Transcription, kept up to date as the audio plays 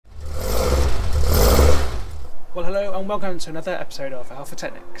and welcome to another episode of Alpha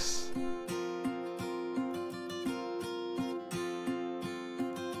Technics.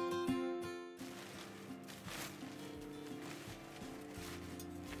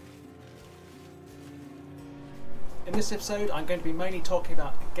 In this episode I'm going to be mainly talking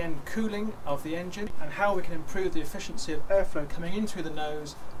about, again, cooling of the engine and how we can improve the efficiency of airflow coming in through the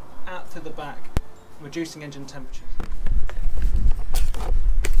nose, out through the back, reducing engine temperatures.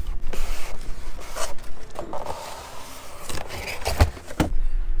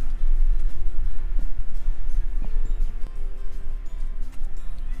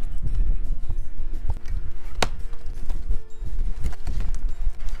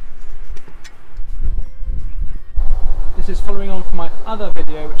 This is following on from my other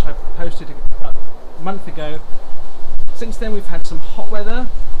video which I posted about a month ago. Since then we've had some hot weather,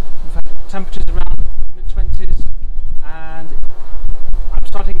 we've had temperatures around mid-20s, and I'm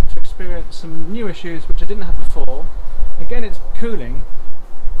starting to experience some new issues which I didn't have before. Again, it's cooling,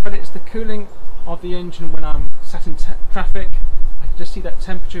 but it's the cooling of the engine when I'm sat in traffic. I can just see that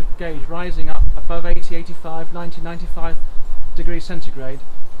temperature gauge rising up above 80, 85, 90, 95 degrees centigrade,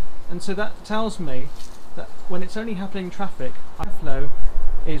 and so that tells me that when it's only happening in traffic, airflow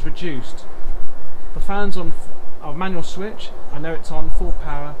is reduced. The fan's on a manual switch, I know it's on full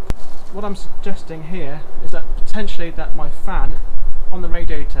power. What I'm suggesting here is that potentially that my fan on the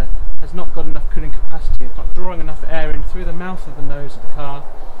radiator has not got enough cooling capacity. It's not drawing enough air in through the mouth of the nose of the car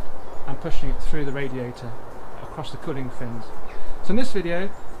and pushing it through the radiator across the cooling fins. So in this video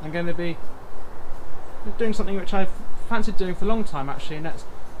I'm going to be doing something which I've fancied doing for a long time actually, and that's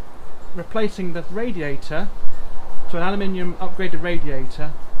replacing the radiator to an aluminium upgraded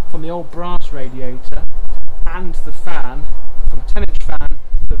radiator from the old brass radiator, and the fan from a 10-inch fan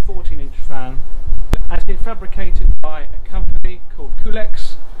to a 14-inch fan. It's been fabricated by a company called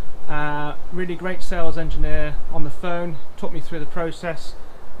Culex. Really great sales engineer on the phone, taught me through the process.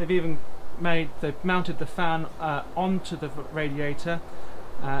 They've mounted the fan onto the radiator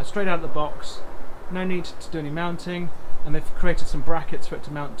straight out of the box, no need to do any mounting, and they've created some brackets for it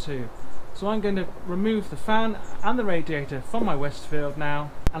to mount to. So I'm going to remove the fan and the radiator from my Westfield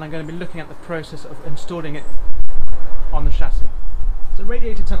now, and I'm going to be looking at the process of installing it on the chassis. So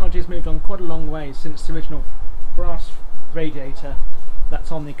radiator technology has moved on quite a long way since the original brass radiator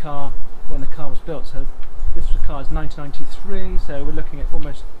that's on the car when the car was built. So this car is 1993, so we're looking at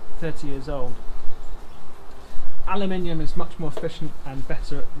almost 30 years old. Aluminium is much more efficient and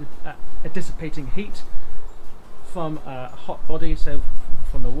better at dissipating heat from a hot body, so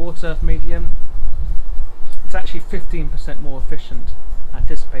from the water medium. It's actually 15% more efficient at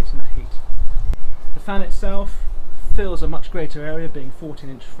dissipating that heat. The fan itself fills a much greater area, being a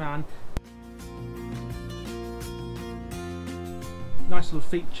 14-inch fan. Nice little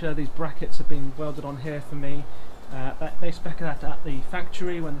feature, these brackets have been welded on here for me. They spec that at the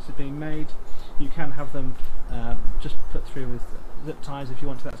factory when this is being made. You can have them just put through with zip ties if you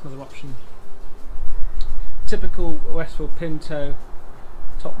want to, that's another option. Typical Westfield Pinto,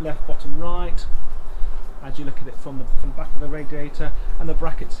 top left, bottom right, as you look at it from the back of the radiator, and the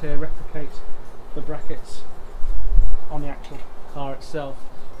brackets here replicate the brackets on the actual car itself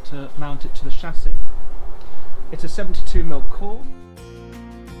to mount it to the chassis. It's a 72mm core.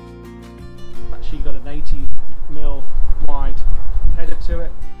 Actually got an 80mm wide header to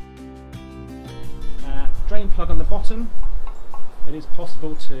it. Drain plug on the bottom. It is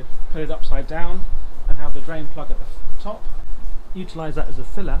possible to put it upside down and have the drain plug at the top. Utilise that as a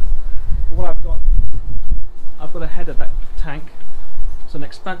filler. But what I've got a header back tank. It's an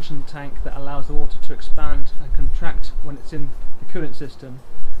expansion tank that allows the water to expand and contract when it's in the coolant system,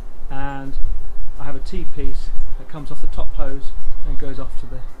 and I have a T-piece that comes off the top hose and goes off to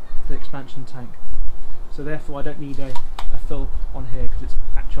the expansion tank. So therefore I don't need a fill on here because it's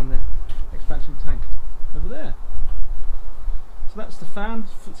actually on the expansion tank over there. So that's the fan.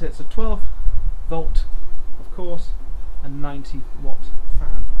 So it's a 12 volt, of course, and 90 watt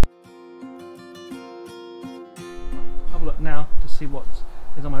fan. I'll have a look now to see what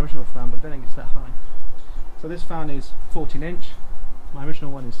is on my original fan, but I don't think it's that high. So this fan is 14-inch, my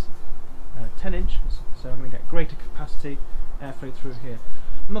original one is 10-inch, so I'm going to get greater capacity airflow through here.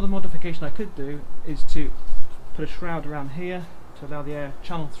 Another modification I could do is to put a shroud around here to allow the air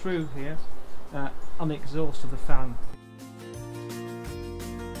channel through here on the exhaust of the fan.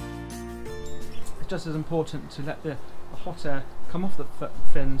 It's just as important to let the hot air come off the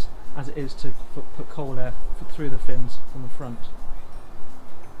fins as it is to put cold air through the fins from the front.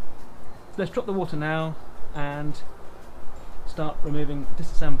 So let's drop the water now and start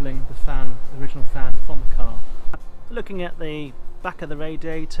disassembling the fan, the original fan from the car. Looking at the back of the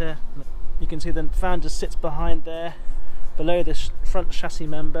radiator, you can see the fan just sits behind there below this front chassis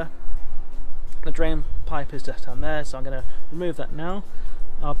member. The drain pipe is just down there, so I'm going to remove that now.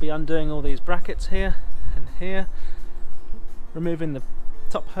 I'll be undoing all these brackets here and here, removing the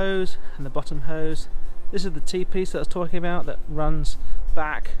top hose and the bottom hose. This is the T-piece that I was talking about that runs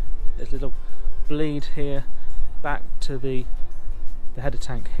back, there's a little bleed here, back to the header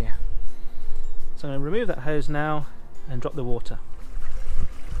tank here. So I'm going to remove that hose now and drop the water.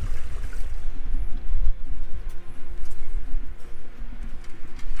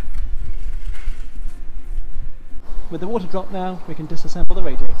 With the water dropped now, we can disassemble the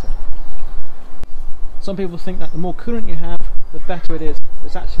radiator. Some people think that the more coolant you have, the better it is.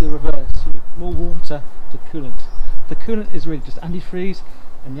 It's actually the reverse. You need more water to coolant. The coolant is really just antifreeze,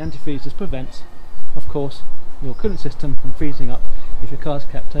 and the antifreeze just prevents, of course, your coolant system from freezing up if your car's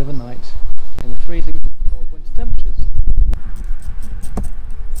kept overnight in the freezing cold winter temperatures.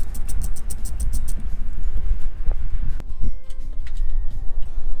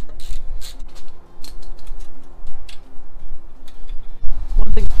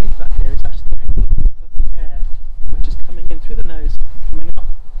 One thing to think about here is actually the angle of the air which is coming in through the nose and coming up.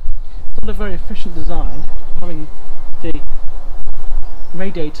 It's not a very efficient design having the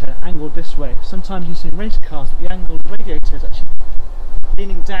radiator angled this way. Sometimes you see in race cars that the angled radiator is actually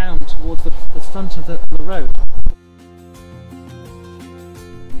leaning down towards the front of the road.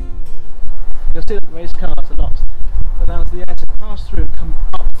 You'll see that in race cars a lot. It allows the air to pass through and come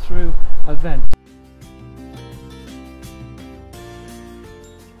up through a vent.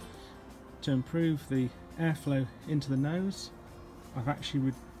 To improve the airflow into the nose, I've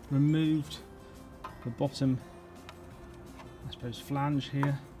actually removed the bottom, I suppose, flange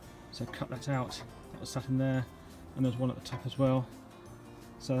here, so cut that out. That was sat in there, and there's one at the top as well,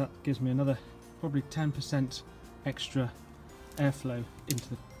 so that gives me another probably 10% extra airflow into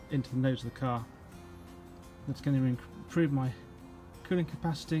the nose of the car. That's going to improve my cooling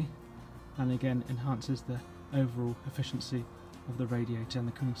capacity and again enhances the overall efficiency of the radiator and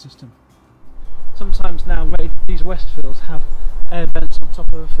the cooling system. Sometimes now these Westfields have air vents on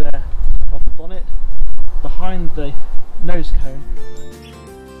top of the bonnet, behind the nose cone,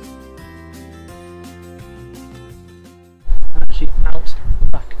 and actually out the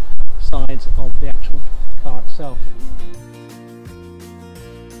back sides of the actual car itself.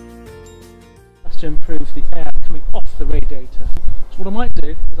 That's to improve the air coming off the radiator. So what I might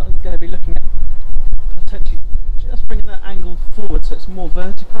do is I'm going to be looking at potentially just bringing that angle forward so it's more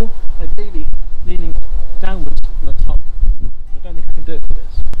vertical, ideally leaning downwards from the top. I don't think I can do it for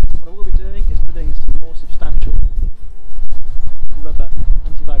this. What I will be doing is putting some more substantial rubber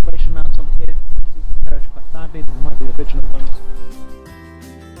anti-vibration mounts on here. They seem to perish quite badly, they might be the original ones.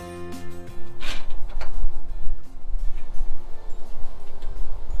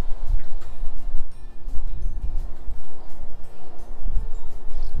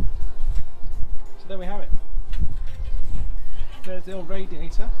 So there we have it. There's the old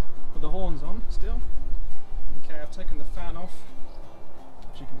radiator with the horns on still. Okay, I've taken the fan off,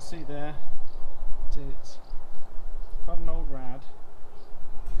 as you can see there. It's quite an old rad.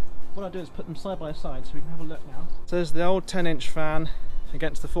 What I'll do is put them side by side so we can have a look now. So there's the old 10-inch fan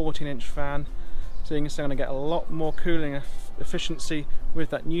against the 14-inch fan. So you can see I'm going to get a lot more cooling efficiency with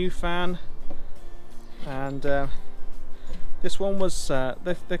that new fan. And this one was,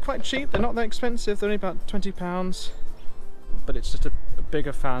 they're quite cheap, they're not that expensive, they're only about £20. But it's just a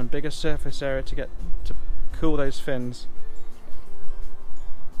bigger fan, bigger surface area to cool those fins.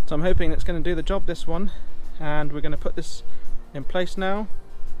 So I'm hoping it's going to do the job, this one, and we're going to put this in place now,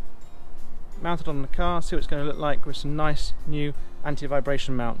 mount it on the car, see what it's going to look like with some nice new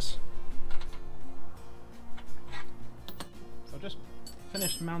anti-vibration mounts. So I've just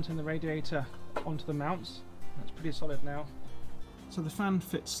finished mounting the radiator onto the mounts. That's pretty solid now. So the fan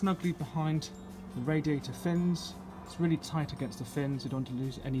fits snugly behind the radiator fins. It's really tight against the fins, you don't want to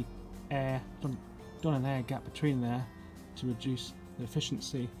lose any air, don't want an air gap between there to reduce the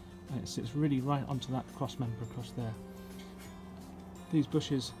efficiency, and it sits really right onto that cross member across there. These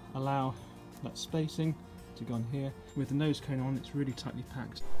bushes allow that spacing to go on here. With the nose cone on, it's really tightly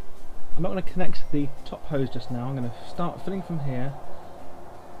packed. I'm not going to connect the top hose just now, I'm going to start filling from here.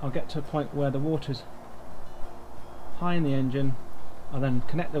 I'll get to a point where the water's high in the engine, I'll then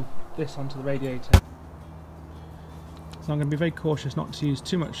connect this onto the radiator. So I'm going to be very cautious not to use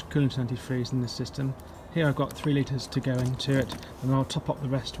too much coolant antifreeze in this system. Here I've got 3 litres to go into it, and I'll top up the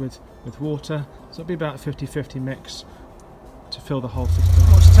rest with water. So it'll be about a 50-50 mix to fill the whole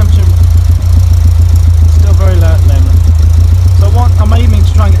system. Water temperature is still very low at the moment. So I'm aiming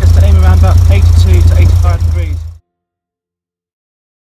to try and get this to aim around about 82 to 85 degrees.